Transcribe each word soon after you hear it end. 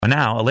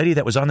now a lady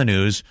that was on the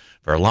news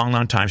for a long,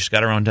 long time. She's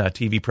got her own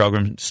TV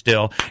program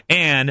still,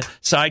 and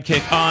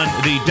sidekick on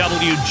the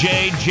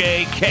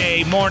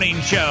WZPL Morning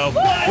Show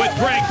with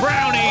Greg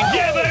Browning.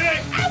 Yeah, baby!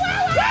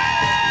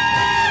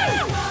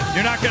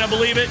 You're not going to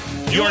believe it.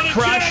 Your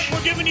crush.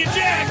 We're giving you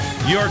Jack.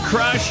 Your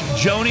crush,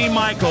 Joni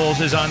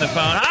Michels, is on the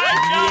phone. Hi,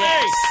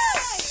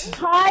 Joni!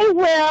 Hi,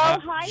 Will.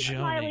 Hi, Joni.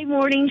 Smiley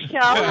Morning Show.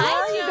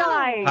 How are you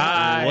guys?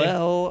 Hi.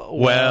 Well.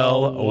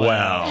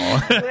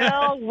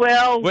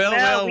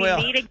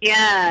 We meet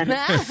again.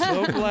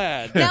 So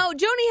glad. Now,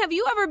 Joni, have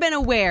you ever been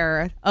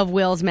aware of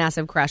Will's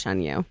massive crush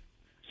on you?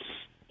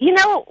 You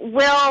know,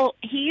 Will,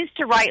 he used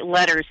to write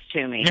letters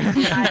to me.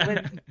 I was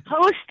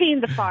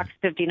hosting the Fox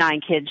 59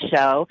 Kids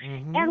show.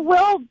 Mm-hmm. And,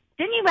 Will,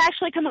 didn't you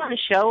actually come on the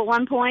show at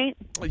one point?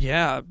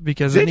 Yeah,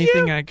 because Did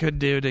anything you? I could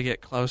do to get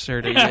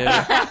closer to you,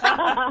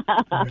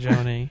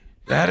 Joni.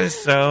 That is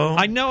so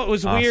I know it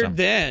was awesome. weird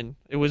then.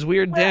 It was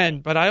weird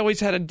then, but I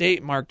always had a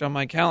date marked on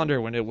my calendar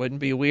when it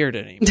wouldn't be weird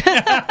anymore.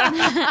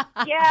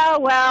 Yeah,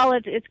 well,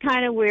 it's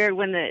kind of weird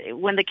when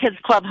the kids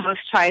club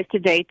host tries to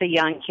date the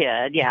young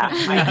kid. Yeah,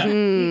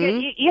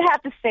 you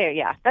have to stay.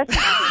 Yeah, that's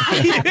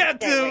you have have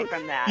to stay away to.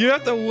 from that. You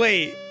have to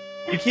wait.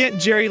 You can't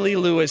Jerry Lee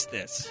Lewis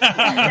this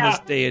in this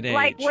day and age.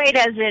 Like wait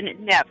as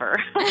in never.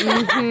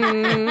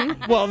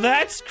 Well,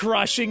 that's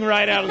crushing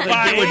right out of the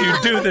Why gate. would you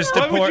do this to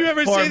Why poor, would you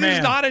ever poor say man?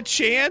 there's not a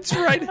chance?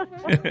 Right?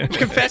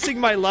 Confessing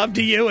my love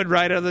to you and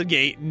right out of the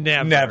gate,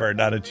 never. Never,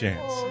 not a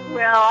chance.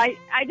 Well, I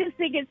just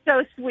think it's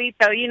so sweet,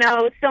 though. You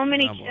know, so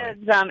many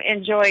kids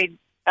enjoyed.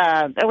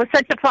 It was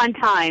such a fun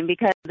time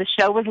because the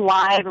show was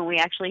live, and we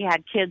actually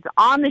had kids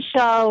on the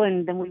show,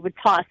 and then we would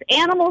toss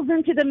animals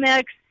into the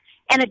mix,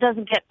 and it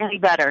doesn't get any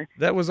better.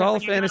 That was all a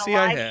When you're doing fantasy a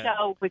I live had.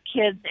 show with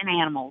kids and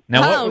animals.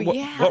 Now, Oh, what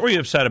yeah. were you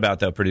upset about,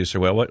 though, producer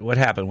Will? What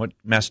happened? What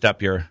messed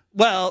up your?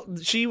 Well,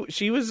 she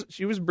was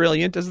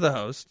brilliant as the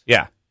host,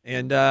 Yeah.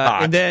 and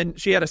Hot. and then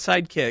she had a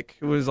sidekick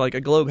who was like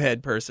a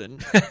globehead person.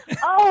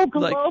 Oh,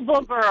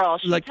 Global Girl!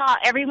 She like- taught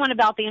everyone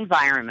about the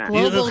environment.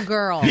 Global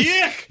girl.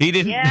 Yuck! He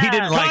didn't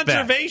like that.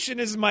 Conservation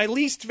is my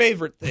least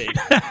favorite thing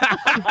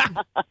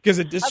because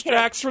it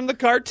distracts from the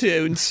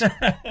cartoons.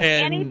 And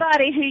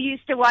Anybody who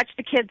used to watch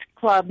the Kids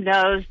Club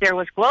knows there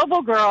was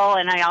Global Girl,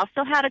 and I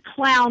also had a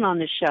clown on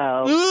the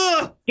show.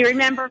 Ugh! Do you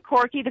remember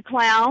Corky the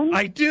Clown?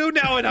 I do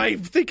now, and I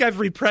think I've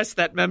repressed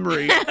that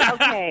memory.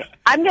 Okay,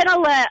 I'm going to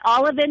let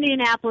all of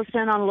Indianapolis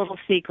in on a little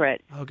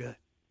secret. Oh, good.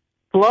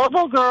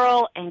 Global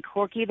Girl and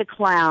Corky the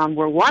Clown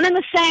were one and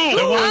the same.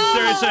 The one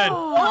Sarah said,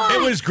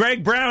 it was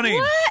Greg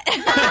Browning.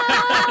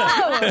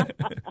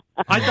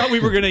 I thought we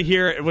were going to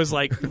hear it was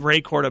like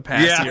Ray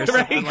Cortopassi or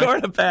something. Ray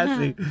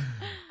Cortopassi.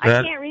 I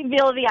can't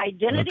reveal the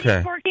identity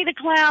of Corky the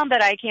Clown,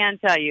 but I can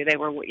tell you they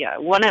were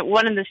one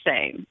and the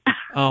same.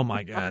 Oh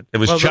my God! It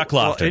was Chuck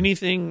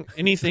Lofton.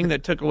 Anything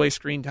that took away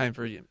screen time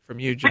from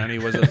you, Johnny,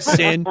 was a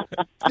sin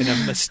and a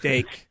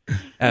mistake.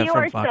 You from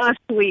are Fox.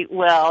 so sweet,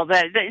 Will.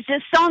 There's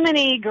just so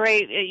many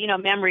great,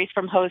 memories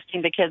from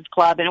hosting the Kids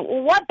Club. And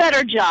what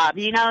better job?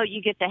 You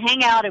get to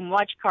hang out and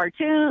watch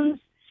cartoons.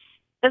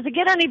 Does it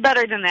get any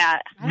better than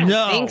that? I don't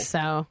No. think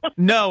so.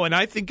 No, and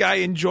I think I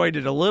enjoyed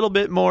it a little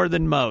bit more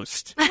than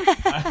most.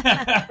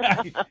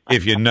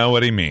 If you know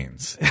what he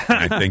means,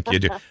 I think you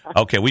do.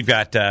 Okay, we've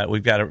got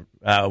to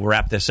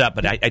wrap this up,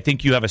 but I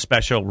think you have a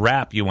special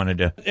rap you wanted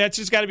to. It's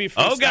just got to be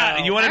freestyle. Oh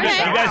God, you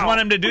guys want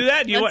him to do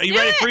that? You Let's ready do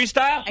to it.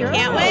 freestyle? I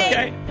can't wait.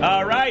 Okay,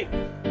 all right.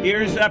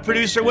 Here's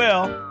producer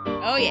Will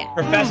Oh, yeah.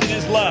 professing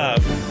his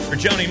love for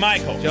Joni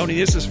Michels. Joni,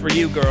 this is for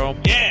you, girl.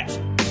 Yeah.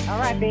 All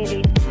right,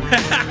 baby.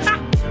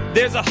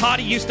 There's a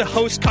hottie used to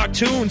host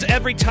cartoons.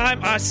 Every time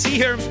I see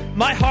her,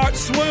 my heart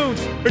swoons.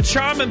 Her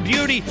charm and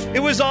beauty, it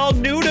was all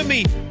new to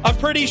me. I'm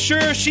pretty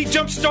sure she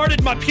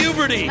jump-started my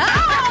puberty.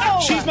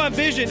 Oh! She's my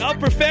vision of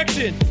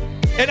perfection,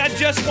 and I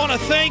just want to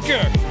thank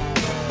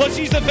her. But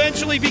she's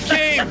eventually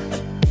became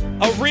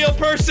a real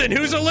person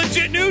who's a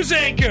legit news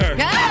anchor.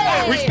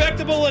 Hey!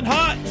 Respectable and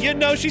hot,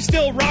 she's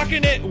still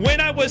rocking it.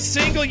 When I was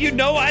single,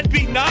 I'd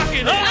be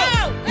knocking it.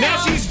 Oh, Now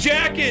no. she's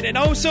jacking and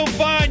oh so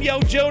fine. Yo,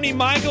 Joni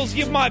Michels,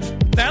 you're my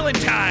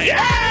Valentine.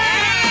 Yeah!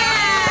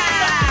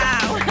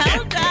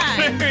 Well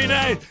done. Very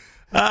nice.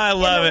 I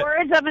love In it. the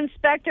words of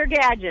Inspector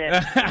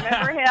Gadget.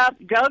 Remember him?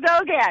 Go,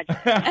 go,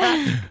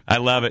 Gadget. I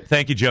love it.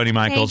 Thank you, Joni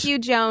Michels. Thank you,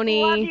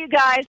 Joni. Love you guys.